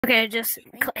Okay, just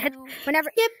hit whenever.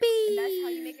 Yippee! That's how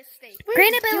you make a steak.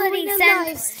 Green ability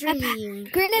live sent stream.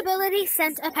 Green ability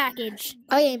sent a package.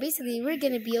 Oh yeah, basically we're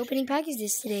gonna be opening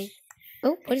packages today.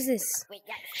 Oh, what is this? Wait,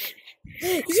 yes.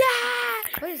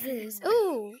 Yeah! What is this?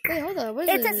 Oh, wait, hold on. What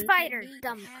is It's this? a spider.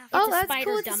 Dumb. Oh, It's a that's spider,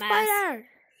 cool. It's a dumbass. spider.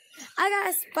 I got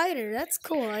a spider. That's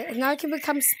cool. Now I can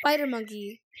become Spider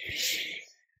Monkey.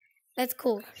 That's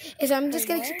cool. And so I'm just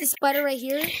gonna keep the spider right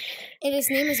here, and his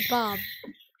name is Bob.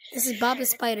 This is Bob the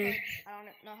spider. I don't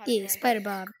know how to Yeah, join. Spider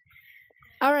Bob.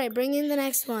 All right, bring in the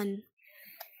next one.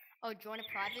 Oh, join a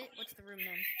private? What's the room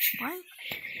name? What?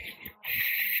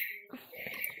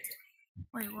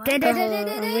 Wait, what? I'm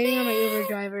waiting on my Uber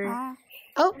driver.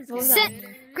 Oh, what was that?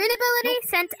 Green ability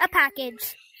sent a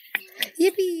package.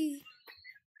 Yippee!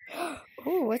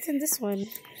 Oh, what's in this one?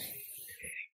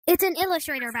 It's an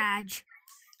illustrator badge.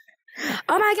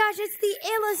 Oh my gosh, it's the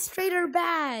illustrator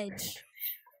badge.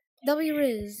 W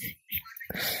Riz.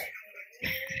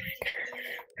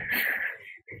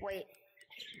 Wait.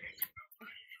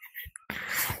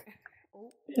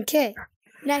 Okay,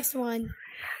 next one.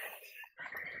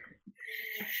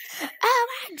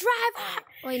 Amazon driver.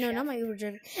 Wait, no, not my Uber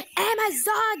driver.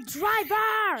 Amazon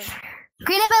driver.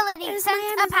 Green ability There's sent my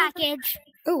a Amazon- package.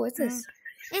 Oh, what's this?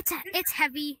 It's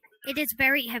heavy. It is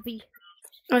very heavy.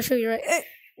 I'll show you right.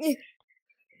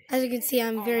 As you can see,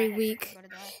 I'm very weak. Go to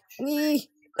that.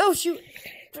 Oh shoot!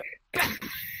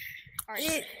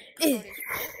 Alright.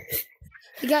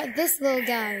 You got this little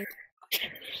guy.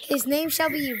 His name shall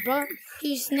be Rob.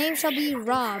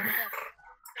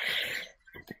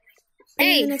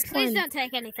 Hey, the next please one. don't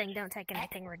take anything. Don't take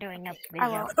anything. We're doing a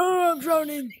video. Oh, I'm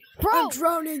drowning. Bro! I'm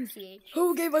drowning.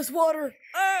 Who gave us water?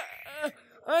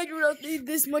 I do not need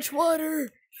this much water.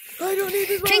 I don't need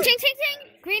this water. Ching, ching, ching, ching.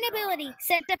 Green ability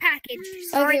sent a package.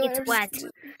 Sorry, Okay, it's whatever.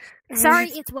 wet. Sorry,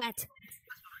 it's wet.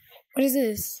 What is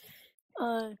this?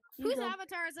 Whose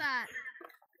avatar is that?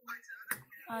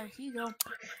 Here you go.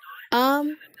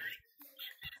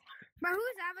 Bro,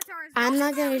 whose avatar is that? I'm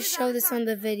not gonna show this on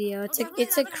the video.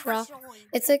 It's a cross.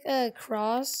 It's like a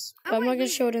cross. But I'm not gonna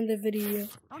show it in the video.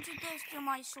 Don't you dare steal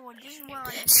my sword. This is where I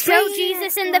Show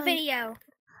Jesus in the video.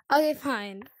 Okay,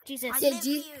 fine. Jesus. Yeah, live for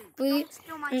you. believe, Don't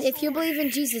steal my if you sword. believe in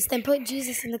Jesus, then put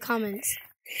Jesus in the comments.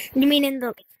 You mean in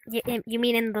the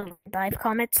live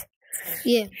comments?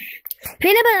 Yeah.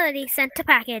 Green ability sent a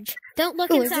package. Don't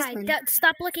look Ooh, what's this inside. one?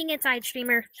 Stop looking inside,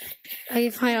 streamer. Okay,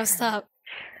 fine. I'll stop.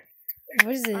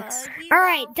 What is this? Here you All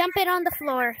right, go. dump it on the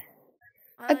floor.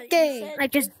 You Okay. said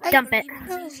Like just if dump you it.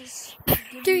 believe in Jesus,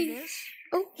 give Three. me this.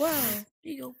 Oh wow!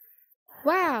 Here you go.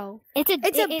 Wow! It's a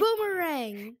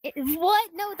Boomerang. what?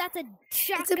 No, that's a It's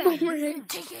a shotgun. boomerang.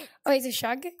 Take it. Oh, it's a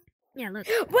shotgun. Yeah, look.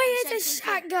 Wait, it's a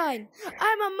shotgun.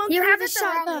 I'm a monkey You have with it a the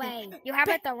wrong shotgun. way. You have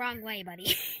it the wrong way,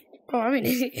 buddy. Oh, I'm an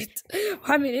idiot.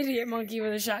 I'm an idiot monkey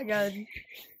with a shotgun.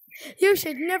 You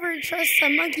should never trust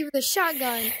a monkey with a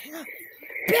shotgun.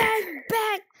 Bang,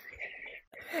 bang.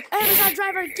 Amazon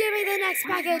driver, give me the next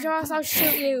package or else I'll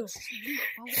shoot you.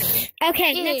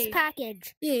 Okay, Yay. next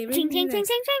package. Yeah, Ching, ching, ching,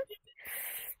 ching, ching.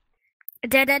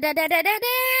 Da da da da da da da.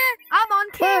 I'm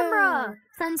on camera.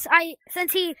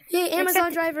 Since he. Yeah,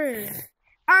 Amazon driver.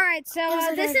 All right, so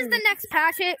Amazon this is driver. the next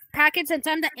package since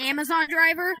I'm the Amazon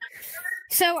driver.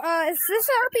 So it's this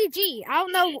RPG. I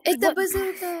don't know. It's a what-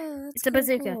 bazooka. It's a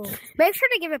bazooka. Cool. Make sure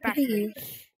to give it back to me.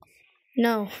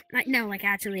 No, No, like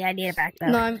actually, I need it back though.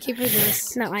 no, I'm keeping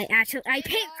this. No, I paid 450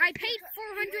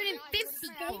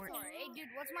 for it. Hey, dude,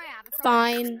 what's my avatar?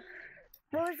 Fine.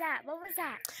 What was that? What was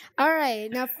that? All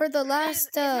right, now for the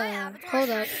last hold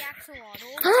up.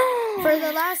 Axolotl? For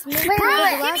the last minute, Bro, the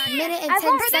give last me minute and I 10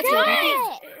 won't seconds. steal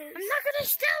it. I'm not gonna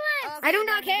steal it. I do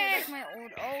not care. My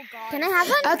old, oh god. Can I have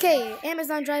one? Okay,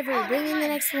 Amazon driver, bring in the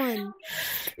next one.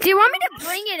 Do you want me to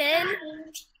bring it in?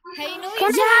 Hey, you know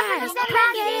Yes,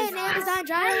 bring it in, Amazon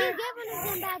driver.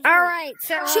 All right.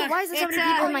 So Shit, why is there so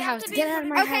many people in my house? Get out of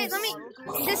my okay, house. let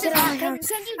me. This Get is out of my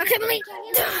house. okay. Let me.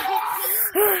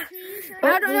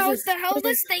 I don't know what the hell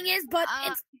this thing is, but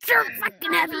it's so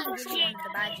fucking heavy. the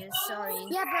badges, sorry.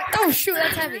 Yeah, but Oh shoot,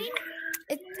 that's heavy.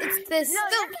 It's this.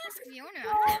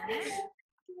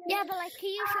 yeah, but like, can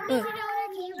you show me the owner?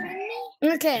 Can you bring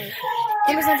me? Okay,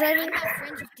 Amazon driver.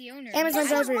 Friends with the owner. Amazon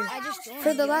driver. I just joined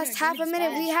For the owner, last half a dude,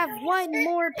 minute, we have one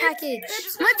more package.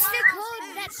 What's the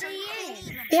code that they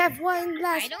is? We have one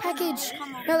last package.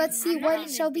 Now let's see what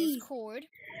it shall be. Discord.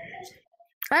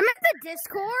 I'm at the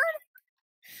Discord.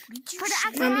 For the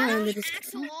I'm not in the Discord.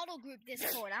 Axolotl group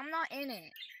Discord. I'm not in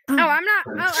it. Oh, I'm not.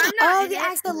 Oh, I'm not. Oh, in the it.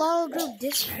 Axolotl group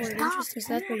Discord. Interesting.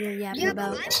 So that's what you're yapping Yeah, but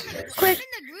about. I'm in the Quick,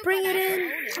 group. bring but it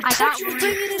in. Axolotl. I got Bring one.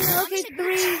 it in. Okay, 3,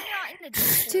 I'm not in the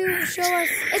Discord. 2, show us.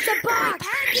 It's a box.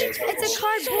 It's a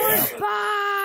cardboard box.